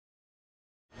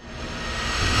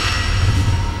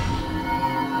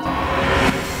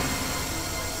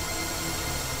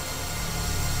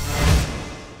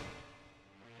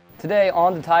Today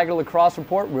on the Tiger Lacrosse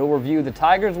Report, we'll review the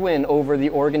Tigers' win over the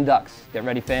Oregon Ducks. Get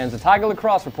ready, fans. The Tiger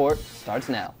Lacrosse Report starts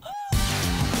now.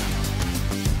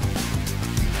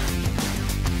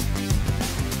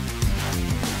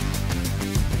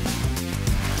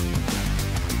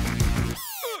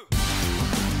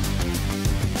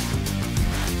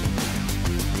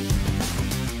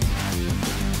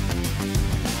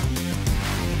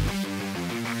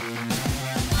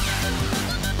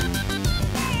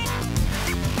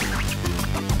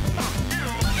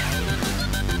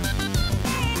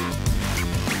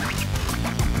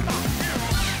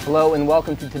 Hello and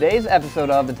welcome to today's episode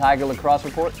of the Tiger Lacrosse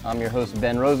Report. I'm your host,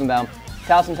 Ben Rosenbaum.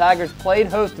 Towson Tigers played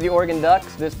host to the Oregon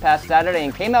Ducks this past Saturday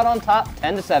and came out on top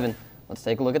 10-7. Let's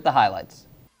take a look at the highlights.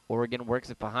 Oregon works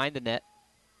it behind the net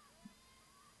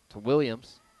to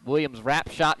Williams. Williams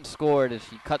wrap shot and scored as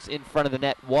she cuts in front of the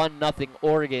net. 1-0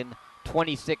 Oregon,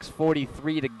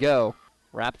 26:43 to go.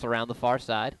 Wraps around the far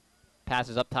side.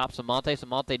 Passes up top, Samonte.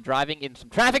 Samonte driving in some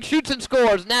traffic, shoots and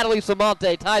scores. Natalie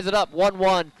Samonte ties it up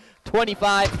 1-1.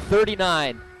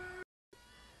 25-39.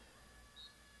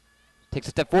 Takes a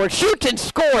step forward, shoots and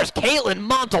scores. Caitlin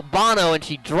Montalbano, and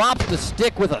she drops the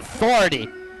stick with authority.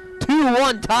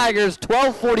 2-1 Tigers,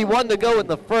 12:41 to go in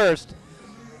the first.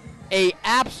 A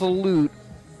absolute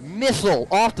missile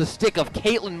off the stick of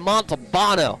Caitlin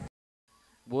Montalbano.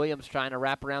 Williams trying to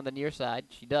wrap around the near side.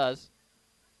 She does.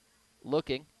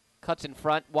 Looking, cuts in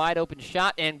front, wide open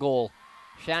shot and goal.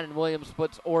 Shannon Williams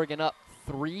puts Oregon up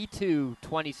 3-2,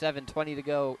 27:20 to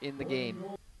go in the game.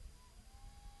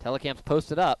 Telecamp's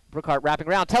posted up. Brookhart wrapping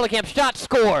around. Telecamp shot,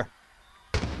 score!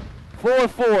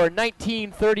 4-4,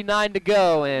 19:39 to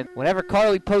go. And whenever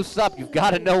Carly posts up, you've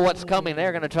got to know what's coming.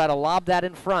 They're going to try to lob that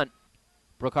in front.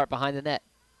 Brookhart behind the net.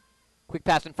 Quick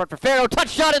pass in front for Farrow. Touch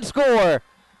shot and score!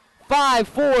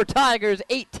 5-4 Tigers,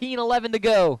 18:11 to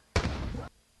go.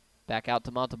 Back out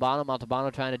to Montalbano.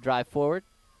 Montalbano trying to drive forward.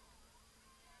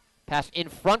 Pass in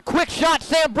front, quick shot,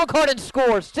 Sam Brookhart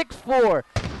scores, 6-4,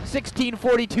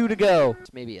 16:42 to go.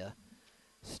 It's maybe a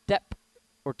step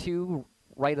or two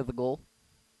right of the goal.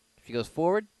 She goes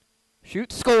forward,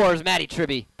 shoots, scores, Maddie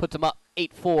Tribby puts them up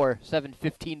 8-4,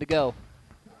 7:15 to go.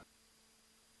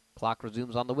 Clock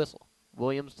resumes on the whistle.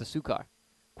 Williams to Sukar.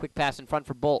 Quick pass in front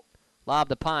for Bolt. Lob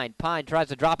to Pine. Pine tries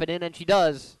to drop it in, and she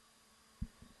does.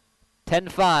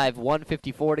 10-5,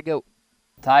 1:54 to go.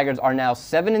 Tigers are now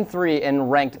 7-3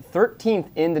 and ranked 13th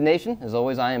in the nation. As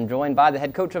always, I am joined by the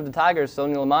head coach of the Tigers,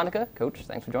 Sonia LaMonica. Coach,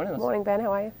 thanks for joining us. Good morning, Ben.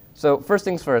 How are you? So first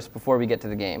things first, before we get to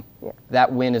the game,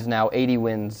 that win is now 80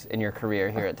 wins in your career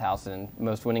here at Towson,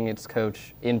 most winningest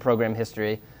coach in program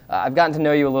history. I've gotten to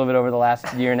know you a little bit over the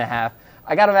last year and a half.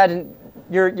 I got to imagine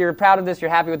you're proud of this, you're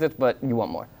happy with this, but you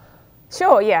want more.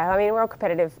 Sure, yeah. I mean, we're all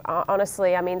competitive.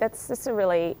 Honestly, I mean, that's a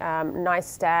really nice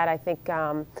stat. I think,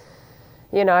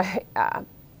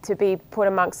 to be put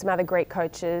amongst some other great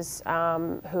coaches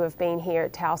who have been here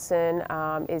at Towson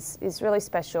is really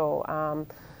special.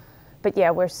 But yeah,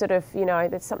 we're sort of,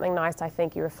 that's something nice I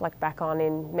think you reflect back on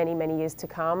in many, many years to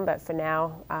come. But for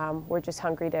now, we're just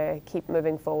hungry to keep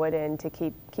moving forward and to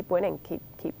keep winning,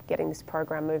 keep getting this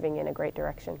program moving in a great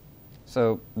direction.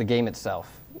 So the game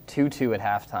itself, 2-2 at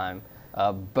halftime.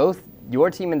 Both your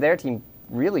team and their team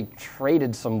really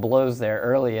traded some blows there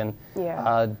early, and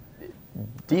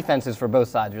defenses for both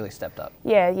sides really stepped up.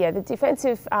 Yeah. The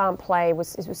defensive play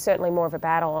was certainly more of a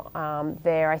battle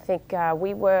there. I think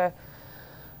we were,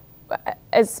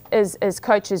 as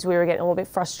coaches, we were getting a little bit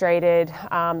frustrated.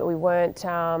 We weren't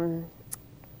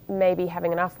maybe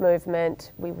having enough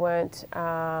movement. We weren't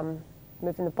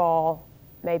moving the ball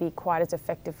maybe quite as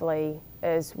effectively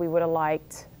as we would have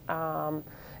liked. And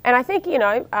I think, we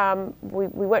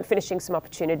weren't finishing some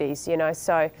opportunities,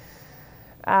 so,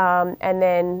 and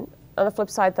then on the flip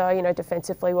side though,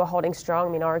 defensively we're holding strong.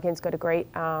 I mean, Oregon's got a great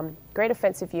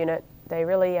offensive unit. They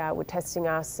really were testing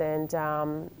us, and,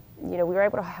 we were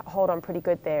able to hold on pretty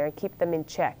good there and keep them in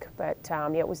check. But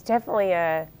it was definitely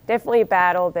a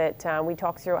battle that we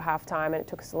talked through at halftime, and it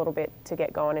took us a little bit to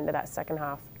get going into that second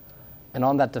half. And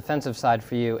on that defensive side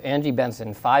for you, Angie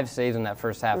Benson, 5 saves in that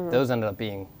first half. Those ended up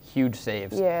being huge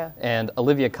saves. Yeah. And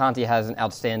Olivia Conti has an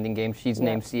outstanding game. She's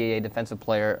named CAA Defensive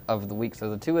Player of the Week. So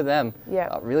the two of them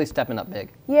really stepping up big.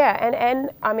 Yeah, and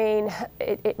I mean,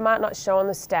 it might not show on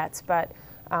the stats, but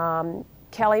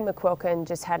Kelly McQuilkin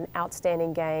just had an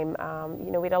outstanding game.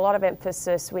 We had a lot of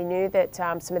emphasis. We knew that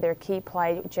some of their key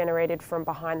play generated from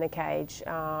behind the cage.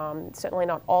 Certainly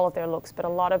not all of their looks, but a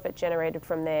lot of it generated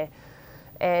from there.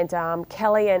 And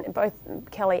both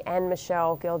Kelly and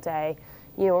Michelle Gilday,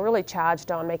 were really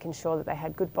charged on making sure that they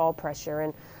had good ball pressure.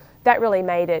 And that really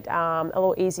made it a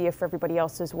little easier for everybody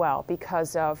else as well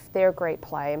because of their great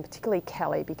play, and particularly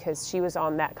Kelly, because she was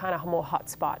on that kind of more hot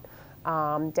spot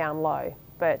down low.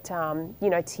 But, you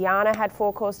know, Tiana had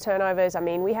 4 caused turnovers. I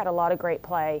mean, we had a lot of great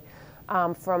play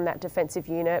from that defensive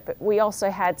unit, but we also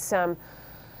had some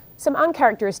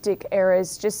uncharacteristic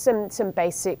errors, just some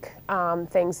basic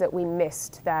things that we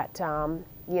missed that,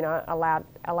 you know,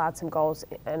 allowed some goals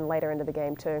and later into the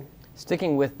game too.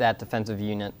 Sticking with that defensive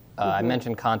unit, I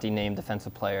mentioned Conti named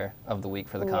Defensive Player of the Week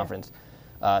for the conference.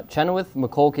 Chenoweth,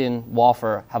 McCulkin,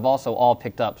 Walfer have also all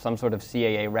picked up some sort of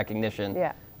CAA recognition.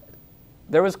 Yeah.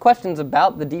 There was questions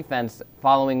about the defense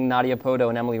following Nadia Poto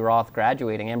and Emily Roth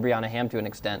graduating, and Brianna Ham to an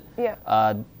extent. Yeah.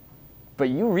 But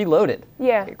you reloaded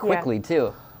quickly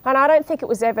too. And I don't think it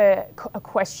was ever a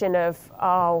question of,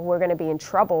 oh, we're going to be in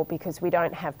trouble because we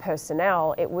don't have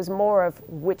personnel. It was more of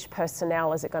which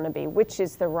personnel is it going to be, which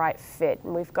is the right fit.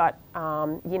 And we've got,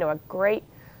 you know, a great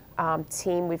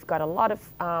team. We've got a lot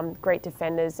of great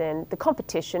defenders, and the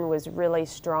competition was really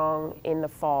strong in the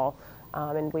fall.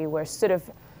 And we were sort of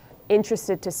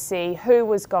interested to see who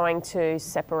was going to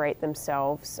separate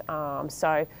themselves.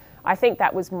 So I think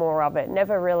that was more of it.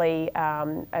 Never really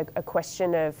a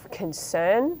question of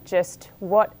concern, just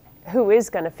who is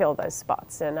going to fill those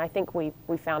spots. And I think we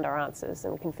found our answers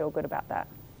and can feel good about that.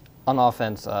 On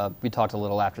offense, we talked a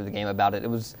little after the game about it.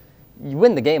 You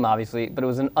win the game, obviously, but it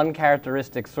was an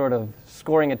uncharacteristic sort of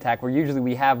scoring attack where usually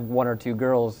we have 1 or 2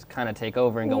 girls kind of take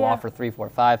over and go off for 3, 4,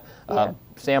 5.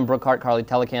 Sam Brookhart, Carly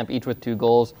Telekamp, each with 2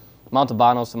 goals.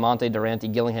 Montalbano, Samante, Durante,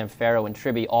 Gillingham, Farrow, and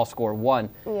Tribby all score 1.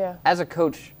 Yeah. As a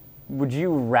coach, would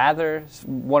you rather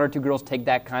 1 or 2 girls take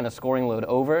that kind of scoring load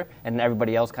over and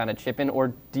everybody else kind of chip in,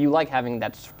 or do you like having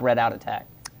that spread out attack?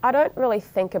 I don't really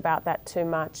think about that too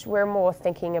much. We're more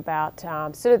thinking about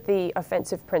sort of the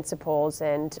offensive principles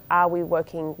and are we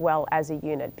working well as a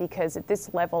unit, because at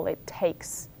this level it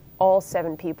takes all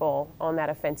 7 people on that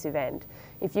offensive end.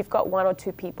 If you've got 1 or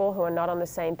 2 people who are not on the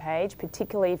same page,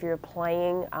 particularly if you're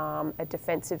playing a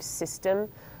defensive system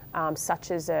such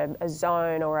as a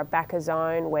zone or a backer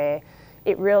zone where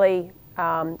it really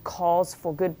calls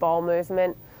for good ball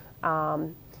movement,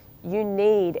 you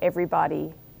need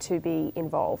everybody to be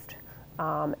involved.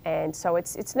 And so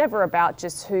it's never about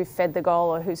just who fed the goal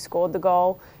or who scored the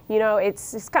goal. You know,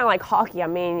 it's kind of like hockey. I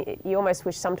mean, you almost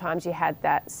wish sometimes you had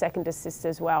that second assist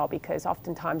as well, because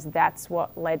oftentimes that's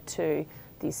what led to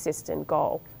the assist and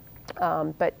goal.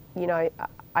 But, you know,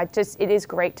 it is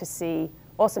great to see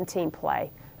awesome team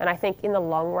play. And I think in the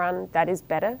long run, that is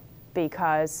better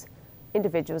because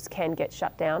individuals can get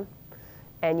shut down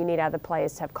and you need other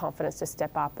players to have confidence to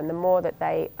step up. And the more that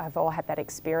they have all had that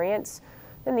experience,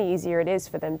 then the easier it is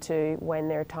for them to, when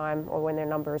their time or when their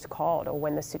number is called or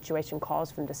when the situation calls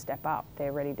for them to step up,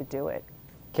 they're ready to do it.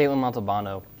 Caitlin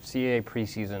Montalbano, CAA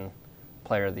preseason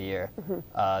Player of the Year.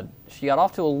 She got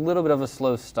off to a little bit of a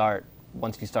slow start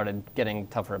once she started getting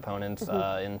tougher opponents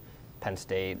in Penn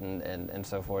State and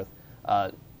so forth.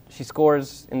 She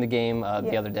scores in the game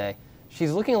the other day.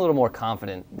 She's looking a little more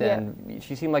confident than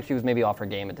she seemed like she was maybe off her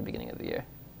game at the beginning of the year.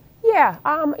 Yeah,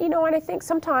 you know, and I think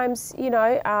sometimes, you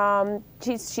know,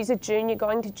 she's a junior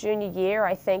going to junior year.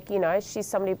 I think, you know, she's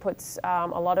somebody who puts a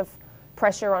lot of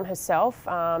pressure on herself.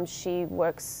 She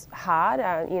works hard.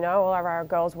 You know, all of our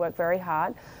girls work very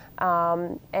hard.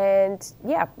 And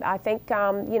yeah, I think,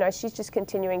 you know, she's just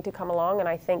continuing to come along. And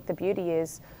I think the beauty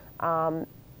is,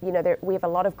 you know, we have a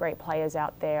lot of great players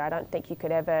out there. I don't think you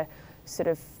could ever sort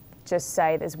of just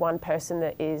say there's one person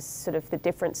that is sort of the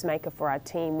difference maker for our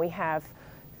team. We have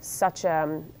such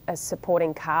a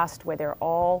supporting cast where they're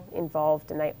all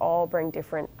involved and they all bring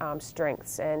different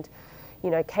strengths. And, you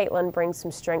know, Caitlin brings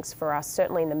some strengths for us,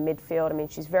 certainly in the midfield. I mean,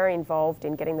 she's very involved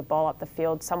in getting the ball up the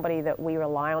field, somebody that we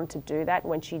rely on to do that.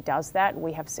 When she does that,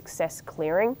 we have success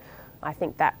clearing. I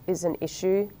think that is an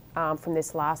issue from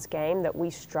this last game that we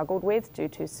struggled with due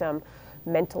to some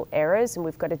mental errors, and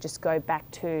we've got to just go back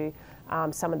to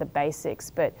some of the basics.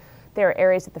 But there are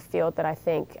areas of the field that I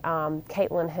think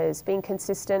Caitlin has been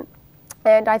consistent.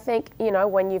 And I think, you know,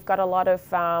 when you've got a lot of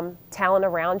talent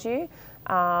around you,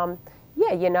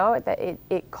 yeah, you know,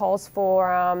 it calls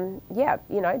for, yeah,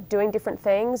 you know, doing different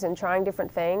things and trying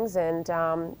different things. And,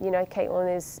 you know,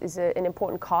 Caitlin is an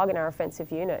important cog in our offensive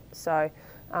unit. So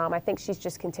I think she's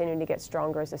just continuing to get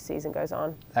stronger as the season goes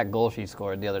on. That goal she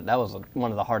scored that was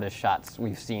one of the hardest shots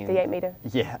we've seen. The 8-meter?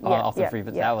 Yeah, off the free,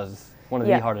 but that was one of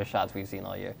the hardest shots we've seen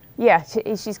all year. Yeah,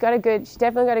 she's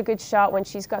definitely got a good shot when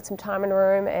she's got some time in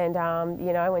room, and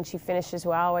you know, when she finishes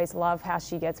well. I always love how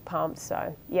she gets pumped.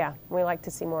 So yeah, we like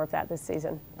to see more of that this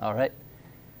season. All right.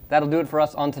 That'll do it for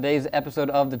us on today's episode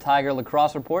of the Tiger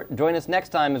Lacrosse Report. Join us next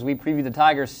time as we preview the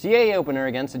Tigers' CAA opener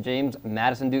against the James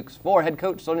Madison Dukes. For head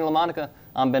coach Sonia LaMonica,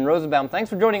 I'm Ben Rosenbaum. Thanks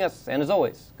for joining us, and as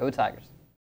always, go Tigers.